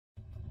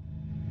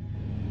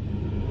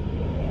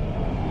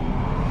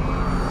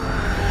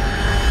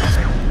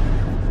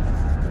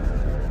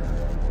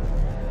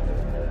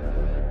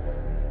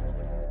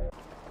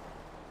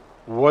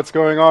What's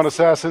going on,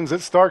 Assassins?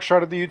 It's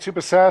Darkshot of the YouTube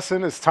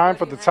Assassin. It's time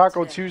for the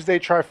Taco Tuesday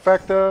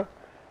Trifecta.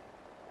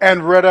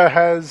 And Reda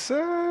has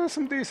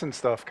some decent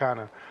stuff,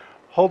 kind of.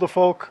 Hold a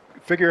Folk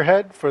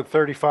figurehead for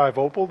 35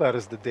 opal, that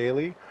is the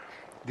daily.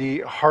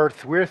 The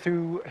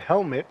Hearthwirthu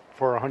helmet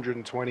for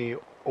 120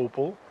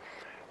 opal.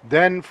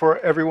 Then for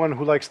everyone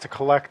who likes to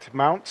collect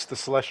mounts, the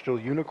Celestial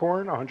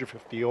Unicorn,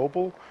 150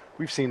 opal.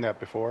 We've seen that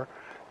before.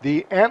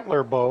 The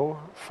Antler Bow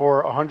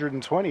for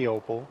 120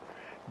 opal.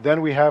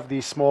 Then we have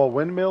the Small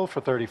Windmill for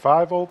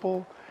 35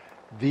 opal.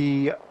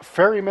 The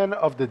Ferryman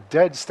of the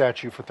Dead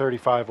statue for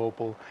 35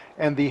 opal.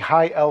 And the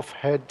High Elf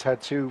Head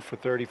tattoo for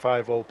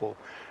 35 opal.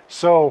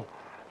 So,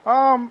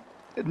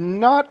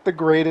 not the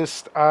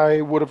greatest.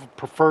 I would have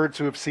preferred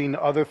to have seen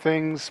other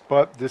things,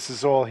 but this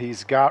is all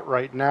he's got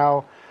right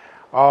now.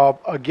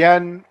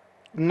 Again,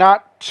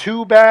 not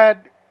too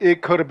bad.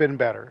 It could have been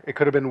better. It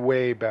could have been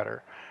way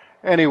better.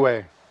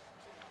 Anyway,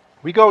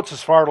 we go to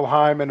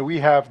Svartalheim and we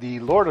have the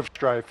Lord of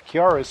Strife,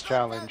 Kiara's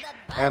challenge,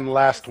 and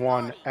last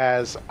one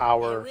as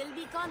our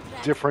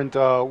different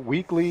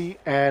weekly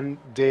and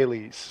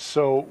dailies.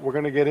 So we're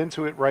going to get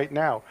into it right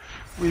now.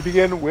 We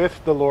begin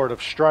with the Lord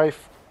of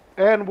Strife,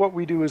 and what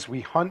we do is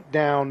we hunt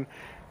down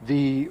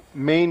the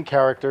main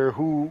character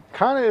who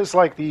kind of is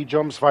like the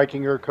Jums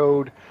Vikinger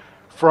code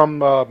from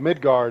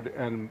Midgard.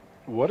 And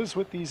what is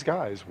with these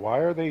guys? Why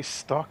are they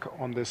stuck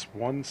on this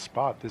one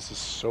spot? This is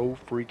so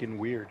freaking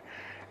weird.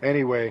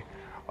 Anyway,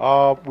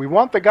 we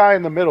want the guy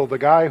in the middle, the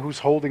guy who's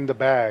holding the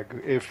bag.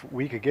 If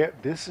we could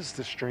get... This is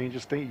the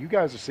strangest thing. You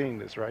guys are seeing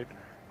this, right?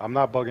 I'm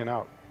not bugging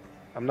out.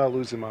 I'm not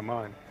losing my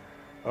mind.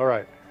 All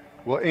right.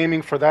 We're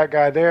aiming for that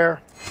guy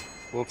there.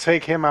 We'll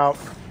take him out.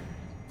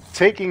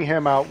 Taking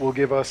him out will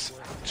give us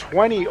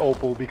 20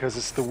 opal because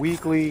it's the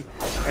weekly,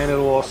 and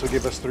it'll also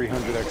give us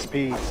 300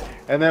 XP.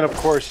 And then, of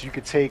course, you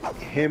could take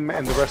him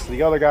and the rest of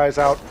the other guys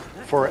out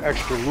for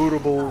extra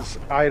lootables,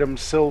 items,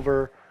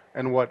 silver,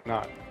 and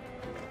whatnot.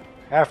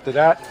 After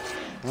that,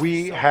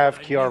 we have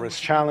Kiara's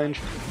challenge.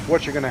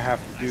 What you're going to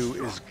have to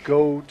do is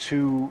go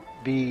to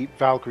the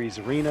Valkyrie's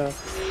arena,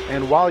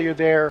 and while you're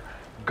there,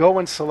 go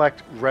and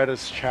select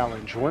Reda's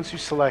challenge. Once you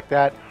select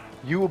that,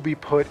 you will be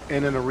put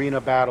in an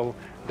arena battle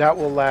that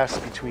will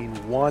last between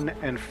 1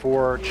 and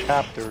 4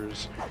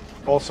 chapters,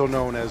 also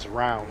known as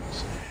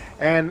rounds.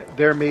 And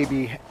there may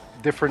be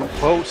different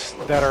boasts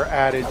that are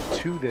added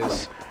to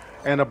this.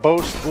 And a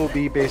boast will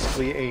be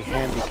basically a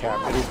handicap.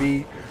 It'll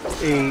be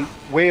a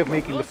way of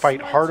making the fight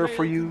harder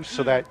for you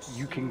so that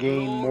you can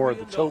gain more of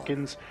the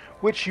tokens,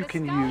 which you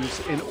can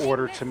use in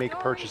order to make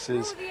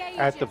purchases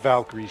at the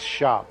Valkyrie's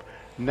shop.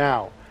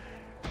 Now,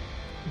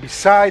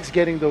 besides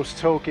getting those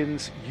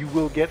tokens, you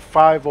will get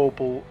 5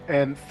 opal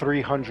and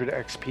 300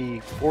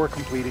 XP for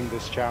completing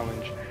this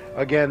challenge.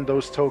 Again,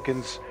 those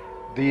tokens,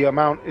 the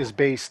amount is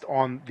based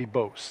on the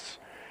boasts.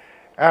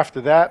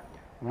 After that,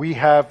 we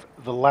have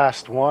the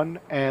last one,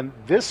 and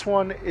this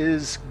one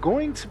is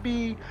going to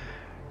be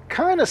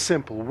kind of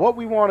simple. What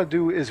we want to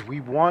do is we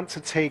want to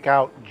take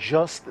out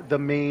just the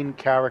main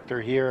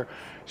character here.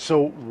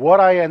 So what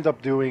I end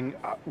up doing,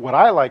 what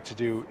I like to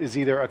do, is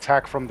either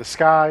attack from the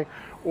sky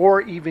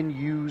or even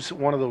use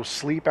one of those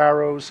sleep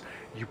arrows.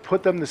 You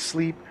put them to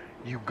sleep,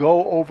 you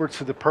go over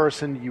to the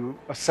person, you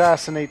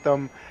assassinate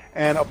them,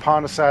 and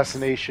upon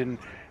assassination,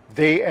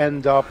 they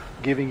end up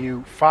giving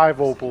you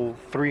 5 opal,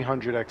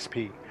 300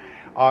 XP.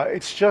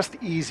 It's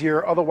just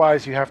easier.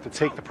 Otherwise, you have to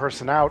take the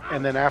person out,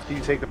 and then after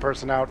you take the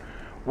person out,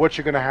 what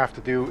you're going to have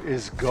to do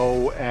is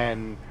go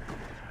and,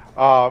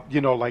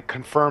 like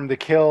confirm the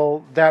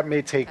kill. That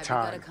may take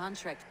time.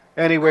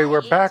 Anyway,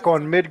 we're back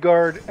on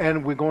Midgard,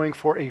 and we're going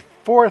for a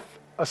 4th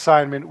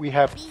assignment. We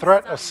have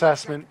Threat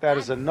Assessment. That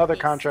is another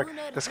contract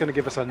that's going to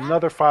give us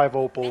another 5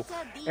 opal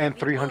and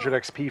 300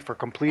 XP for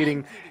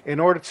completing.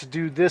 In order to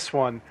do this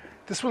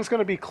one's going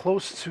to be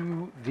close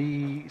to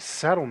the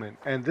settlement.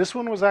 And this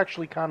one was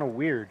actually kind of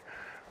weird,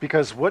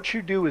 because what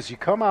you do is you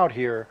come out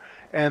here,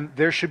 and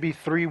there should be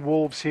 3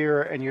 wolves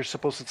here, and you're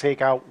supposed to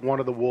take out one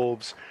of the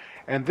wolves.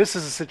 And this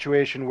is a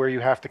situation where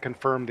you have to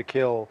confirm the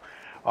kill.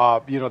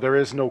 There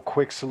is no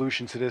quick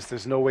solution to this.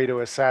 There's no way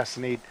to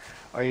assassinate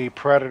a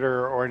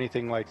predator or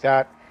anything like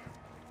that.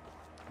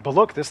 But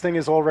look, this thing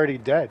is already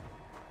dead.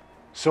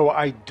 So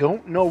I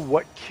don't know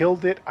what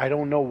killed it. I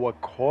don't know what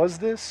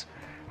caused this.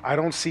 I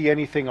don't see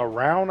anything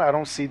around. I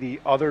don't see the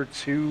other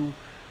 2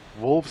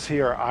 wolves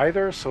here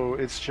either. So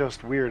it's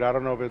just weird. I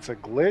don't know if it's a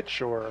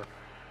glitch or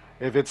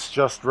if it's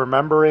just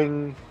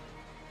remembering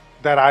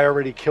that I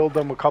already killed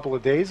them a couple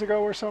of days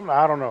ago or something.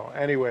 I don't know.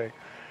 Anyway,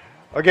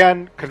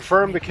 again,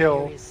 confirm the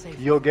kill.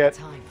 You'll get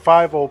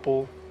 5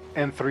 opal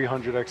and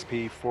 300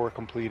 XP for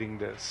completing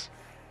this.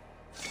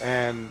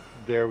 And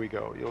there we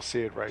go. You'll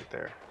see it right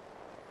there.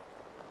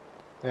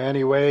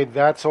 Anyway,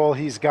 that's all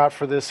he's got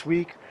for this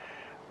week.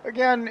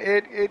 Again,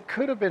 it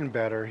could have been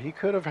better. He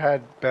could have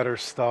had better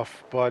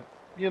stuff, but,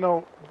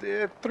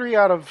 3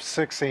 out of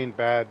 6 ain't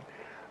bad.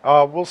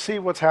 We'll see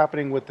what's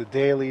happening with the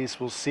dailies.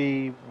 We'll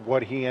see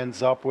what he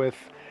ends up with.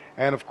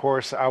 And, of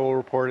course, I will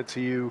report it to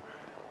you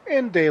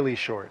in daily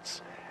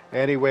shorts.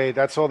 Anyway,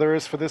 that's all there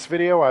is for this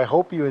video. I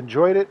hope you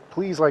enjoyed it.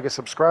 Please like and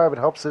subscribe. It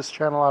helps this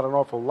channel out an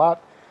awful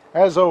lot.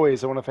 As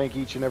always, I want to thank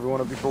each and every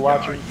one of you for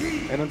watching.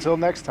 And until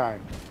next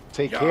time,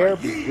 take care,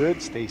 be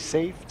good, stay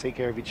safe, take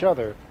care of each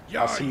other.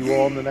 I'll see you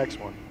all in the next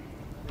one.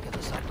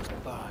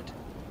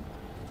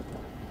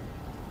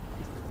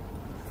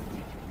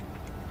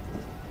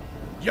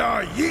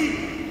 Ya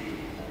Yi!